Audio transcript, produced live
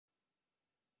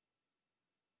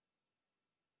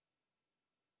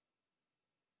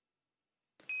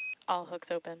All hooks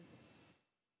open.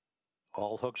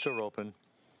 All hooks are open.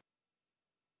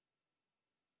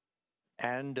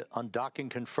 And undocking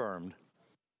confirmed.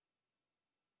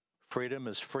 Freedom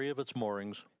is free of its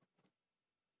moorings.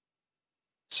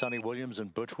 Sunita Williams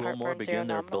and Butch Wilmore begin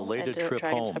their belated trip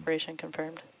Dragon home. Separation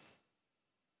confirmed.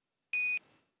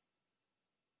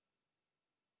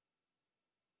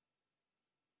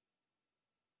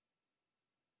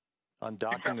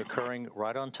 Undocking occurring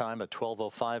right on time at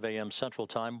 12:05 a.m. Central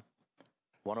Time,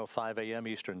 1:05 a.m.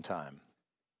 Eastern Time.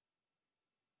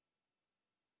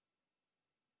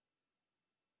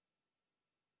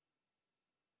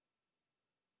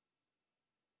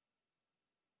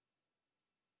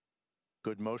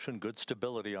 Good motion, good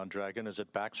stability on Dragon as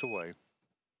it backs away.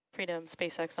 Freedom,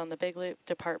 SpaceX on the big loop,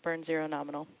 depart burn 0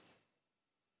 nominal.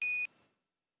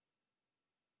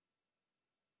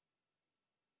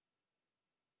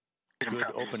 Good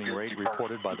opening rate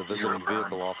reported by the visiting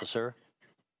vehicle officer.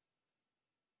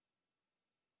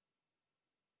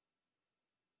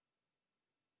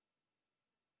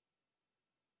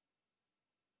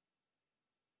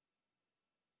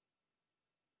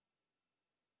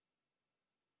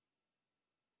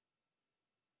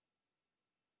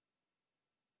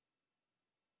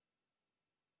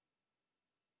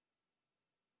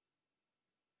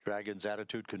 Dragon's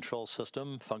attitude control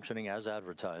system functioning as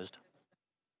advertised.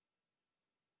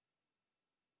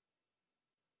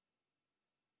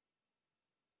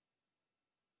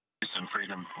 And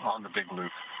Freedom on the big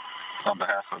loop. On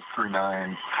behalf of Crew 9,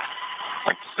 I'd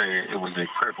like to say it was a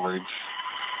privilege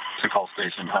to call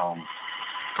station home,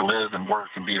 to live and work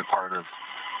and be a part of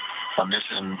a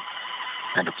mission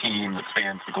and a team that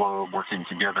spans the globe, working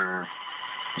together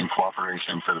in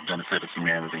cooperation for the benefit of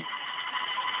humanity.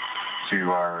 To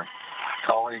our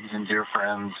colleagues and dear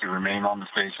friends who remain on the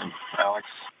station, Alex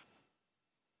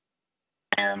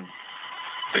and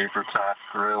Vapor, Todd,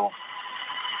 Grill,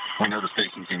 we know the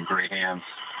station's in great hands.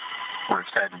 We're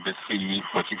excited to see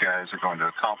what you guys are going to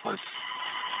accomplish,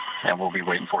 and we'll be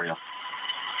waiting for you.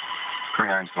 Crew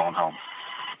 9's going home.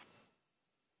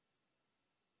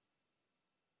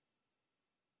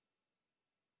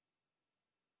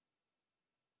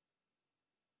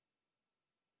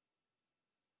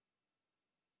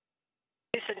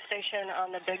 Houston Station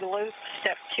on the big loop.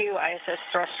 Step 2, ISS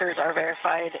thrusters are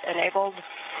verified enabled.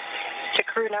 To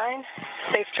Crew 9,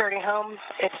 safe journey home.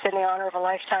 It's been the honor of a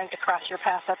lifetime to cross your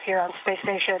path up here on Space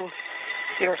Station.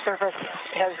 Your service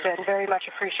has been very much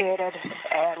appreciated,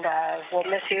 and we'll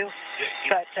miss you,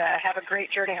 but have a great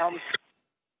journey home.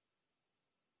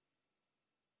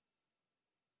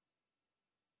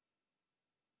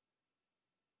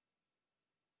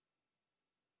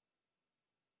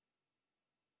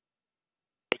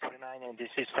 And this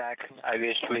is Zach. I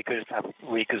wish we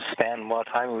could spend more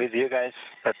time with you guys,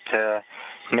 but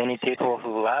many people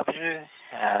who love you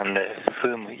and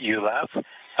whom you love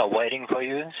are waiting for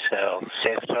you. So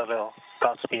safe travel,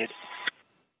 Godspeed.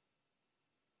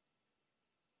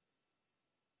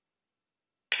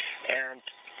 And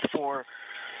for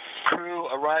crew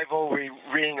arrival, we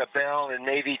ring a bell in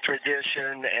Navy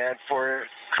tradition, and for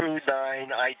Crew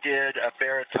 9, I did a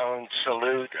baritone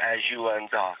salute as you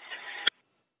undock.